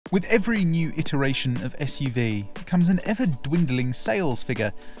With every new iteration of SUV comes an ever-dwindling sales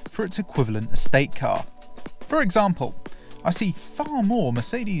figure for its equivalent estate car. For example, I see far more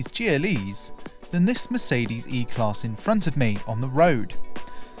Mercedes GLEs than this Mercedes E-Class in front of me on the road.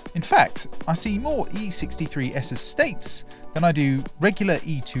 In fact, I see more E63S estates than I do regular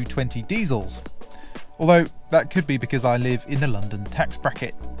E220 diesels. Although that could be because I live in the London tax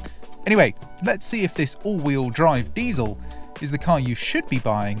bracket. Anyway, let's see if this all-wheel drive diesel is the car you should be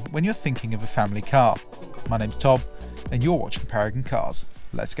buying when you're thinking of a family car. My name's Tom, and you're watching Paragon Cars.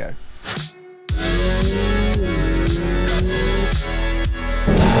 Let's go.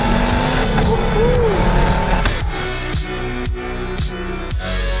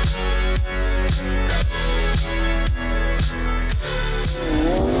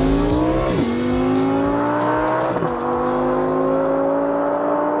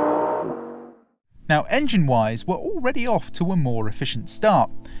 Now, engine-wise, we're already off to a more efficient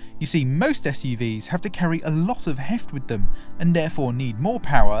start. You see, most SUVs have to carry a lot of heft with them and therefore need more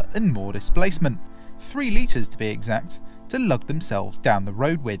power and more displacement, 3 litres to be exact, to lug themselves down the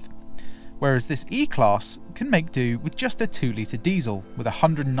road with. Whereas this E-Class can make do with just a 2-litre diesel with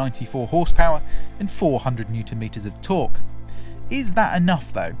 194 horsepower and 400 Nm of torque. Is that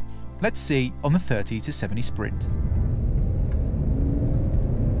enough though? Let's see on the 30 to 70 sprint.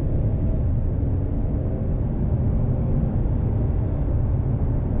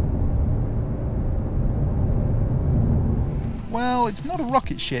 Well, it's not a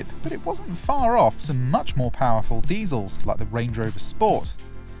rocket ship, but it wasn't far off some much more powerful diesels like the Range Rover Sport.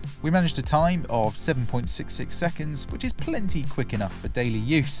 We managed a time of 7.66 seconds, which is plenty quick enough for daily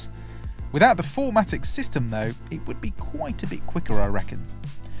use. Without the 4matic system though, it would be quite a bit quicker, I reckon.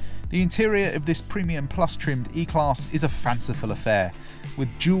 The interior of this Premium Plus trimmed E-Class is a fanciful affair.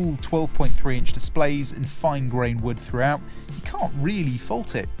 With dual 12.3-inch displays and fine-grained wood throughout, you can't really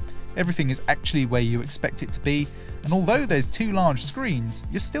fault it. Everything is actually where you expect it to be, and although there's 2 large screens,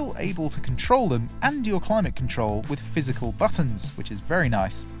 you're still able to control them and your climate control with physical buttons, which is very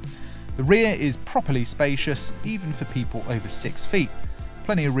nice. The rear is properly spacious, even for people over 6 feet.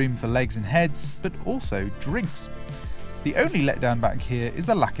 Plenty of room for legs and heads, but also drinks. The only letdown back here is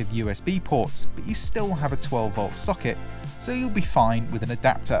the lack of USB ports, but you still have a 12-volt socket, so you'll be fine with an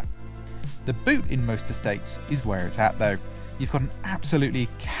adapter. The boot in most estates is where it's at though. You've got an absolutely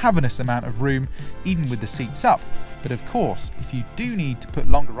cavernous amount of room, even with the seats up, but of course, if you do need to put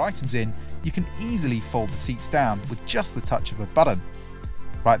longer items in, you can easily fold the seats down with just the touch of a button.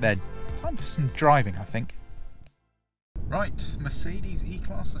 Right then, time for some driving, I think. Right, Mercedes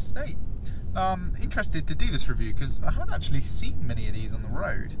E-Class estate. Interested to do this review because I haven't actually seen many of these on the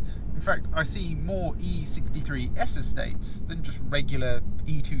road. In fact, I see more E63S estates than just regular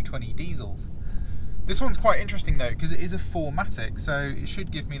E220 diesels. This one's quite interesting though, because it is a 4matic, so it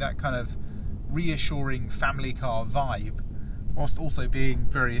should give me that kind of reassuring family car vibe, whilst also being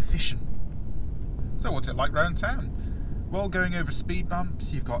very efficient. So what's it like round town? Well, going over speed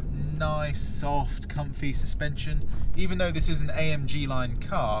bumps, you've got nice, soft, comfy suspension. Even though this is an AMG line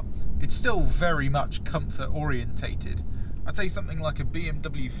car, it's still very much comfort orientated. I'd say something like a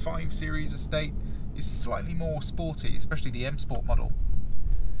BMW 5 Series estate is slightly more sporty, especially the M Sport model.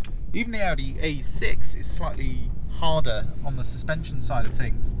 Even the Audi A6 is slightly harder on the suspension side of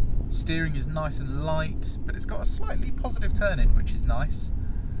things. Steering is nice and light, but it's got a slightly positive turn-in, which is nice.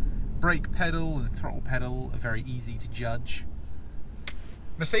 Brake pedal and throttle pedal are very easy to judge.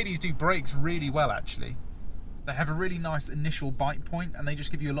 Mercedes do brakes really well actually. They have a really nice initial bite point and they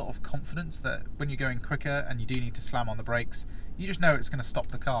just give you a lot of confidence that when you're going quicker and you do need to slam on the brakes, you just know it's going to stop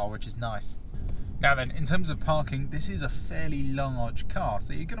the car, which is nice. Now then, in terms of parking, this is a fairly large car,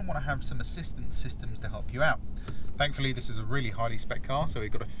 so you're going to want to have some assistance systems to help you out. Thankfully, this is a really highly spec car, so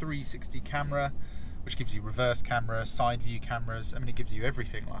we've got a 360 camera, which gives you reverse camera, side view cameras. I mean, it gives you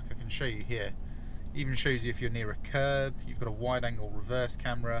everything, like I can show you here. It even shows you if you're near a curb, you've got a wide angle reverse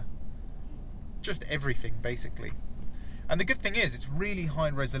camera, just everything basically. And the good thing is, it's really high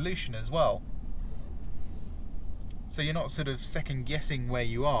resolution as well. So you're not sort of second guessing where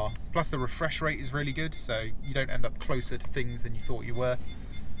you are. Plus the refresh rate is really good, so you don't end up closer to things than you thought you were.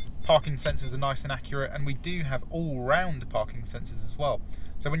 Parking sensors are nice and accurate, and we do have all-round parking sensors as well.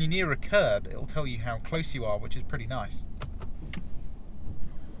 So when you're near a curb, it'll tell you how close you are, which is pretty nice.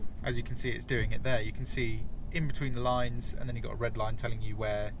 As you can see, it's doing it there. You can see in between the lines, and then you've got a red line telling you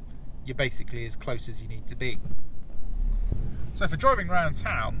where you're basically as close as you need to be. So for driving around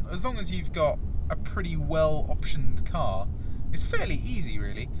town, as long as you've got a pretty well optioned car, it's fairly easy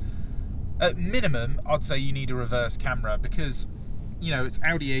really. At minimum, I'd say you need a reverse camera because, you know, it's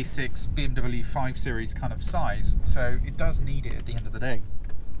Audi A6, BMW 5 Series kind of size, so it does need it at the end of the day.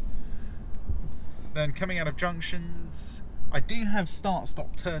 Then coming out of junctions, I do have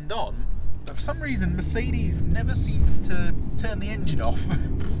start-stop turned on, but for some reason Mercedes never seems to turn the engine off.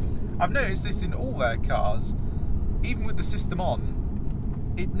 I've noticed this in all their cars, even with the system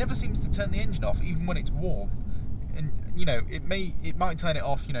on, it never seems to turn the engine off, even when it's warm. And you know, it might turn it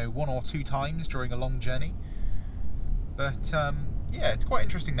off, you know, 1 or 2 times during a long journey. But yeah, it's quite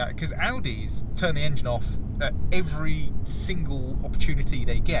interesting that, because Audis turn the engine off at every single opportunity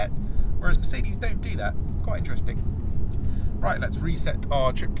they get, whereas Mercedes don't do that. Quite interesting. Right, let's reset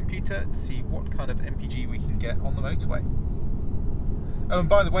our trip computer to see what kind of MPG we can get on the motorway. Oh, and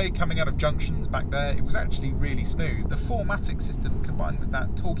by the way, coming out of junctions back there, it was actually really smooth. The 4matic system combined with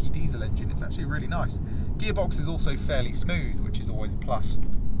that torquey diesel engine, it's actually really nice. Gearbox is also fairly smooth, which is always a plus.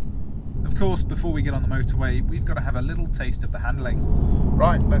 Of course, before we get on the motorway, we've got to have a little taste of the handling.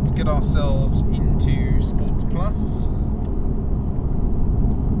 Right, let's get ourselves into Sports Plus.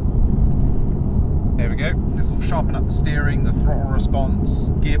 There we go. This will sharpen up the steering, the throttle response,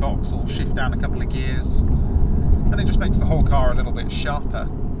 gearbox will shift down a couple of gears, and it just makes the whole car a little bit sharper.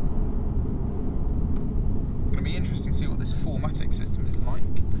 It's going to be interesting to see what this 4matic system is like.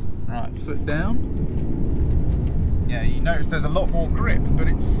 Right, foot down. Yeah, you notice there's a lot more grip, but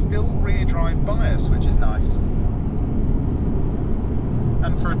it's still rear drive bias, which is nice.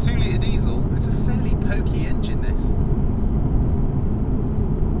 And for a 2-litre diesel, it's a fairly pokey engine, this.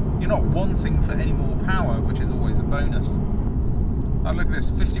 You're not wanting for any more power, which is always a bonus. Oh, look at this,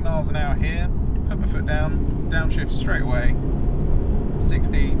 50 miles an hour here, put my foot down, downshift straight away,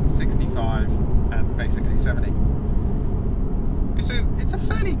 60, 65, and basically 70. It's a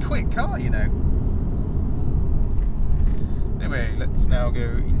fairly quick car, you know. Anyway, let's now go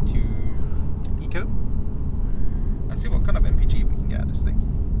into Eco and see what kind of MPG we can get out of this thing.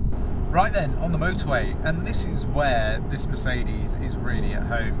 Right then, on the motorway, and this is where this Mercedes is really at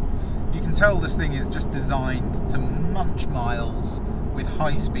home. You can tell this thing is just designed to munch miles with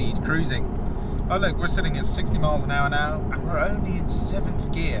high-speed cruising. Oh look, we're sitting at 60 miles an hour now, and we're only in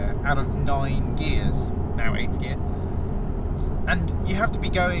 7th gear out of 9 gears, now 8th gear. And you have to be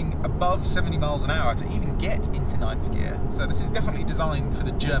going above 70 miles an hour to even get into 9th gear. So this is definitely designed for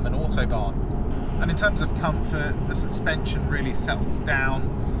the German Autobahn. And in terms of comfort, the suspension really settles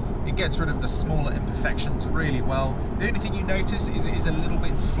down. It gets rid of the smaller imperfections really well. The only thing you notice is it is a little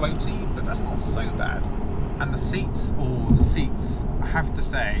bit floaty, but that's not so bad. And the seats, I have to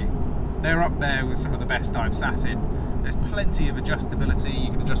say, they're up there with some of the best I've sat in. There's plenty of adjustability.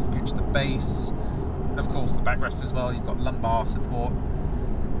 You can adjust the pitch of the base. Of course, the backrest as well. You've got lumbar support.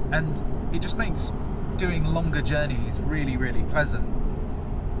 And it just makes doing longer journeys really, really pleasant.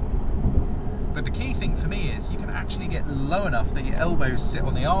 But the key thing for me is you can actually get low enough that your elbows sit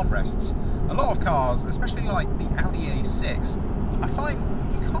on the armrests. A lot of cars, especially like the Audi A6, I find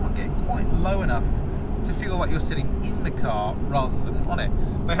you can't get quite low enough to feel like you're sitting in the car rather than on it.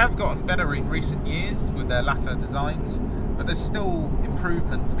 They have gotten better in recent years with their latter designs, but there's still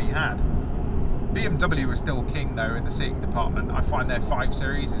improvement to be had. BMW is still king though in the seating department. I find their 5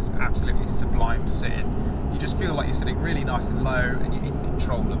 Series is absolutely sublime to sit in. You just feel like you're sitting really nice and low and you're in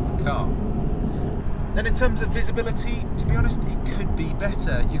control of the car. Then in terms of visibility, to be honest, it could be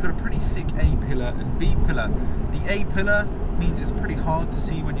better. You've got a pretty thick A-pillar and B-pillar. The A-pillar means it's pretty hard to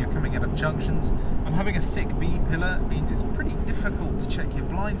see when you're coming out of junctions, and having a thick B-pillar means it's pretty difficult to check your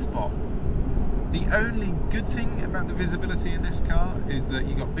blind spot. The only good thing about the visibility in this car is that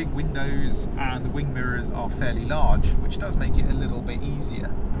you've got big windows and the wing mirrors are fairly large, which does make it a little bit easier.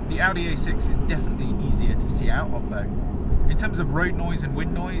 The Audi A6 is definitely easier to see out of though. In terms of road noise and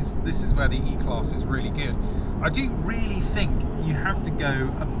wind noise, this is where the E-Class is really good. I do really think you have to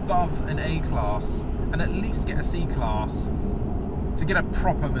go above an A-Class and at least get a C-Class to get a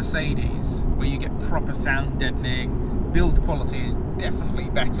proper Mercedes, where you get proper sound deadening. Build quality is definitely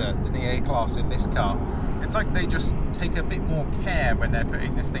better than the A-Class in this car. It's like they just take a bit more care when they're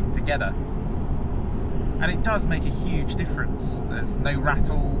putting this thing together. And it does make a huge difference. There's no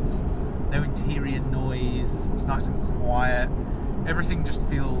rattles, no interior noise, it's nice and quiet. Everything just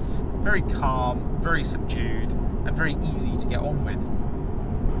feels very calm, very subdued, and very easy to get on with.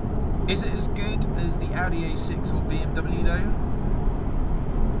 Is it as good as the Audi A6 or BMW though?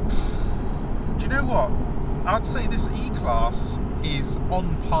 Do you know what? I'd say this E-Class is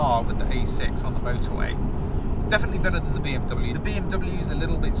on par with the A6 on the motorway. It's definitely better than the BMW. The BMW is a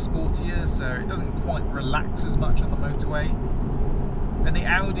little bit sportier, so it doesn't quite relax as much on the motorway. And the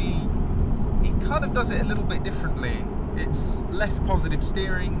Audi, it kind of does it a little bit differently. It's less positive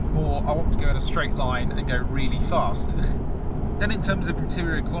steering, more I want to go in a straight line and go really fast. Then in terms of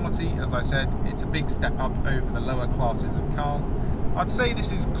interior quality, as I said, it's a big step up over the lower classes of cars. I'd say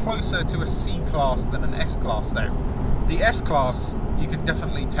this is closer to a C-Class than an S-Class though. The S-Class, you can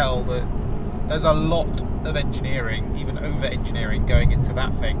definitely tell that there's a lot of engineering, even over-engineering, going into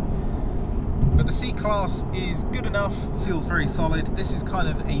that thing. But the C-Class is good enough, feels very solid. This is kind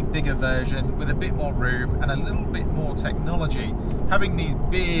of a bigger version with a bit more room and a little bit more technology. Having these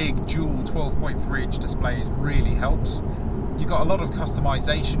big dual 12.3 inch displays really helps. You've got a lot of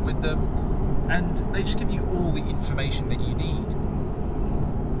customization with them, and they just give you all the information that you need.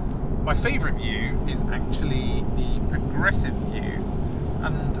 My favourite view is actually the progressive view,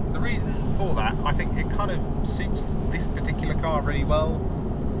 and the reason for that, I think it kind of suits this particular car really well.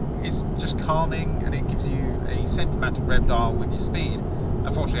 It's just calming, and it gives you a centre-mounted rev dial with your speed.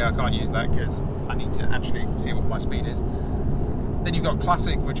 Unfortunately, I can't use that because I need to actually see what my speed is. Then you've got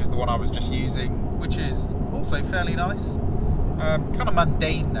Classic, which is the one I was just using, which is also fairly nice. Kind of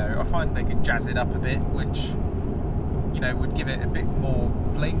mundane though. I find they could jazz it up a bit, which, you know, would give it a bit more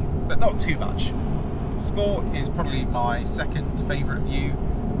bling, but not too much. Sport is probably my second favourite view.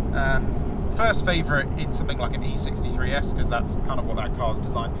 First favourite in something like an E63S, because that's kind of what that car's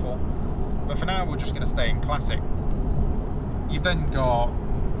designed for. But for now, we're just going to stay in Classic. You've then got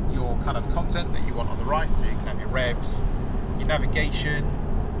your kind of content that you want on the right, so you can have your revs, your navigation,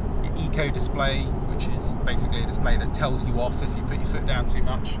 your eco display, which is basically a display that tells you off if you put your foot down too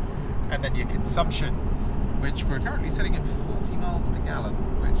much, and then your consumption, which we're currently sitting at 40 miles per gallon,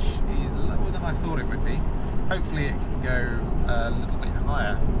 which is lower than I thought it would be. Hopefully it can go a little bit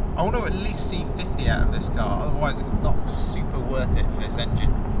higher. I want to at least see 50 out of this car, otherwise it's not super worth it for this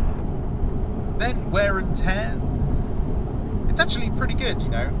engine. Then wear and tear. It's actually pretty good, you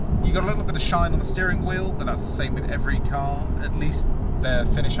know. You got a little bit of shine on the steering wheel, but that's the same with every car. At least the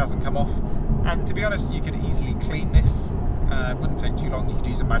finish hasn't come off. And to be honest, you could easily clean this. It wouldn't take too long. You could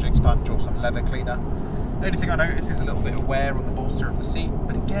use a magic sponge or some leather cleaner. The only thing I notice is a little bit of wear on the bolster of the seat,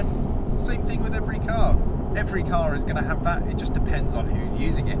 but again, same thing with every car. Every car is going to have that, it just depends on who's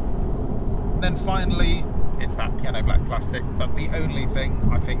using it. Then finally, it's that piano black plastic. That's the only thing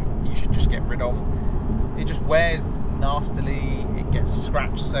I think you should just get rid of. It just wears nastily, it gets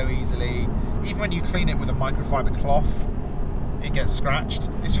scratched so easily. Even when you clean it with a microfiber cloth, it gets scratched.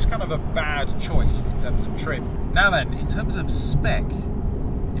 It's just kind of a bad choice in terms of trim. Now then, in terms of spec,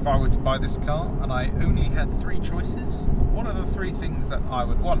 if I were to buy this car and I only had 3 choices, what are the 3 things that I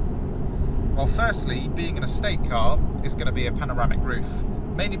would want? Well, firstly, being an estate car, it's going to be a panoramic roof,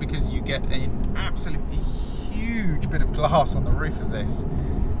 mainly because you get an absolutely huge bit of glass on the roof of this.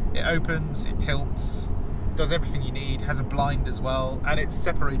 It opens, it tilts, does everything you need, has a blind as well, and it's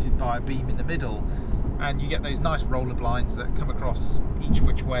separated by a beam in the middle, and you get those nice roller blinds that come across each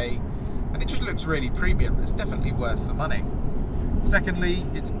which way, and it just looks really premium. It's definitely worth the money. Secondly,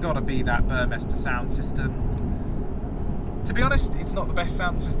 it's got to be that Burmester sound system. To be honest, it's not the best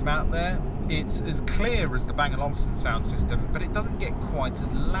sound system out there. It's as clear as the Bang & Olufsen sound system, but it doesn't get quite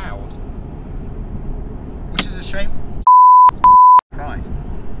as loud, which is a shame. Christ.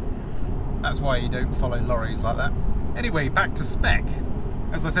 That's why you don't follow lorries like that. Anyway, back to spec.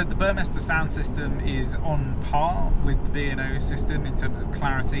 As I said, the Burmester sound system is on par with the B&O system in terms of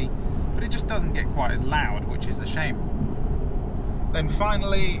clarity, but it just doesn't get quite as loud, which is a shame. Then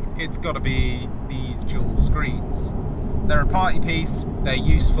finally, it's got to be these dual screens. They're a party piece, they're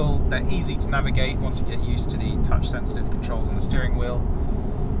useful, they're easy to navigate once you get used to the touch-sensitive controls on the steering wheel,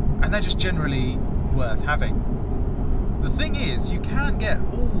 and they're just generally worth having. The thing is, you can get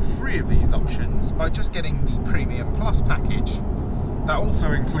all 3 of these options by just getting the Premium Plus package. That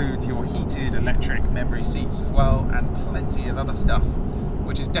also includes your heated electric memory seats as well, and plenty of other stuff,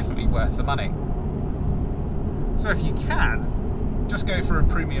 which is definitely worth the money. So if you can, just go for a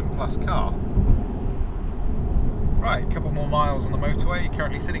Premium Plus car. Right, a couple more miles on the motorway,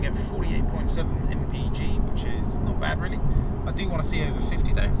 currently sitting at 48.7 mpg, which is not bad really. I do want to see over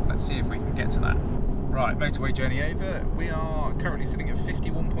 50 though, let's see if we can get to that. Right, motorway journey over, we are currently sitting at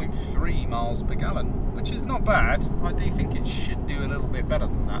 51.3 miles per gallon, which is not bad. I do think it should do a little bit better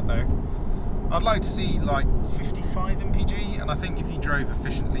than that though. I'd like to see like 55 mpg, and I think if you drove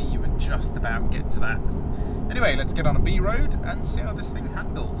efficiently you would just about get to that. Anyway, let's get on a B road and see how this thing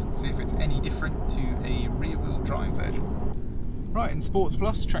handles, see if it's any different to a rear-wheel drive version. Right, in Sports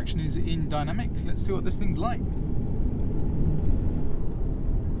Plus, traction is in dynamic. Let's see what this thing's like.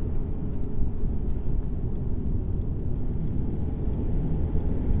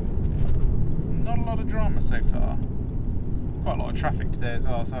 Not a lot of drama so far. Quite a lot of traffic today as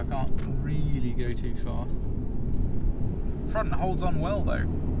well, so I can't really go too fast. Front holds on well though.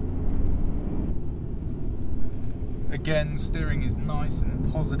 Again, steering is nice and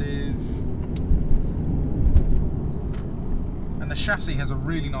positive. And the chassis has a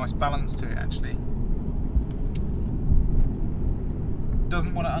really nice balance to it actually.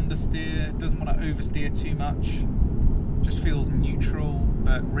 Doesn't want to understeer, doesn't want to oversteer too much. Just feels neutral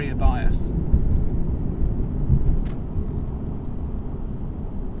but rear bias.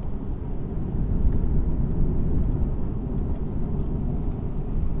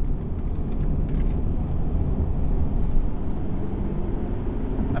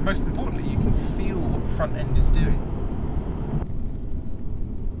 And most importantly, you can feel what the front end is doing.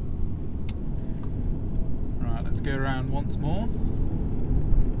 Right, let's go around once more.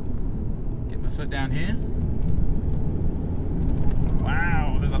 Get my foot down here.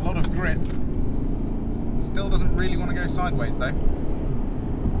 Wow, there's a lot of grip. Still doesn't really want to go sideways though.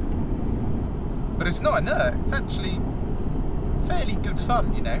 But it's not inert, it's actually fairly good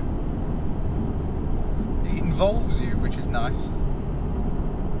fun, you know. It involves you, which is nice.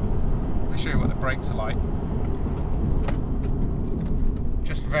 Let me show you what the brakes are like.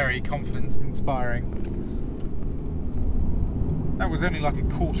 Just very confidence inspiring. That was only like a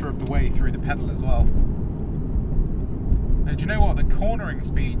quarter of the way through the pedal as well. And do you know what? The cornering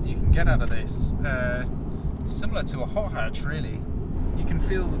speeds you can get out of this, similar to a hot hatch really. You can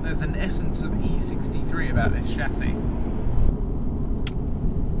feel that there's an essence of E63 about this chassis.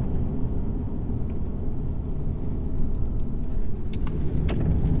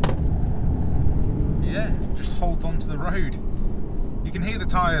 Yeah, just holds onto the road. You can hear the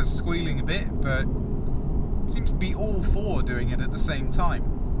tyres squealing a bit, but seems to be all four doing it at the same time.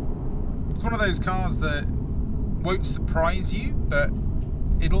 It's one of those cars that won't surprise you, but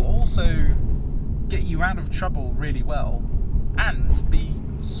it'll also get you out of trouble really well and be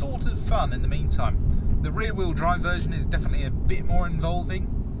sort of fun in the meantime. The rear-wheel drive version is definitely a bit more involving,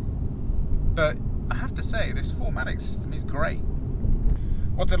 but I have to say this 4matic system is great.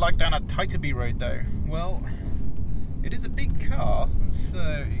 What's it like down a Tighterby road though? Well, it is a big car, so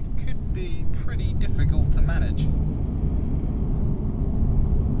it could be pretty difficult to manage.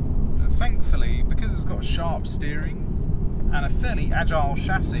 But thankfully, because it's got sharp steering and a fairly agile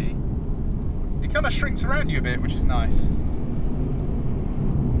chassis, it kind of shrinks around you a bit, which is nice.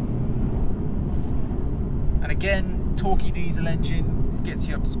 And again, torquey diesel engine, gets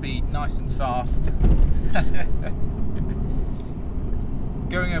you up to speed nice and fast.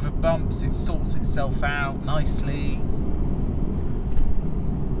 Going over bumps, it sorts itself out nicely.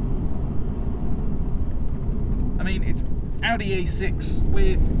 I mean, it's Audi A6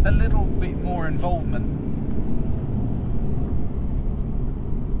 with a little bit more involvement.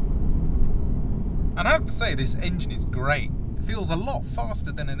 And I have to say, this engine is great. It feels a lot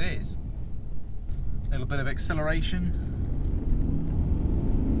faster than it is. A little bit of acceleration.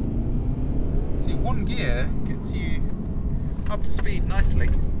 See, one gear gets you up to speed nicely.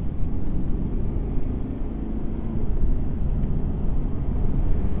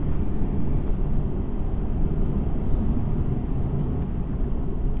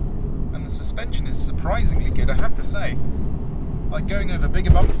 And the suspension is surprisingly good, I have to say. Like going over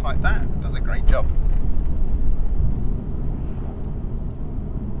bigger bumps like that, it does a great job.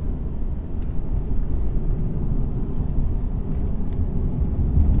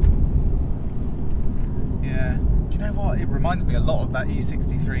 It reminds me a lot of that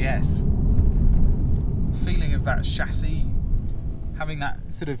E63S. The feeling of that chassis, having that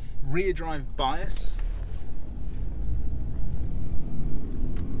sort of rear drive bias.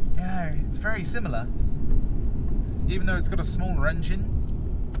 Yeah, it's very similar. Even though it's got a smaller engine,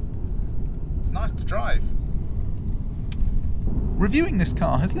 it's nice to drive. Reviewing this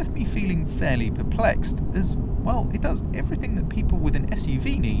car has left me feeling fairly perplexed, as, well, it does everything that people with an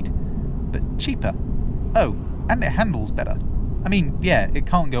SUV need, but cheaper. Oh, and it handles better. I mean, yeah, it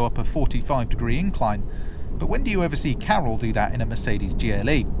can't go up a 45-degree incline, but when do you ever see Carol do that in a Mercedes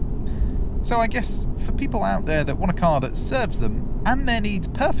GLE? So I guess for people out there that want a car that serves them and their needs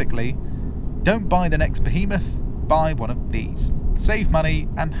perfectly, don't buy the next behemoth, buy one of these. Save money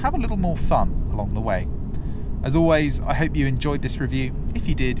and have a little more fun along the way. As always, I hope you enjoyed this review. If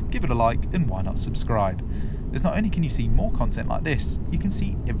you did, give it a like and why not subscribe? As not only can you see more content like this, you can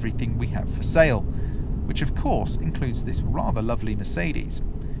see everything we have for sale, which of course includes this rather lovely Mercedes,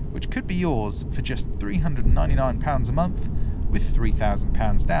 which could be yours for just £399 a month with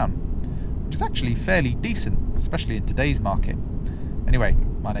 £3,000 down, which is actually fairly decent, especially in today's market. Anyway,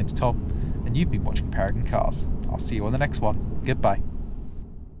 my name's Tom, and you've been watching Paragon Cars. I'll see you on the next one. Goodbye.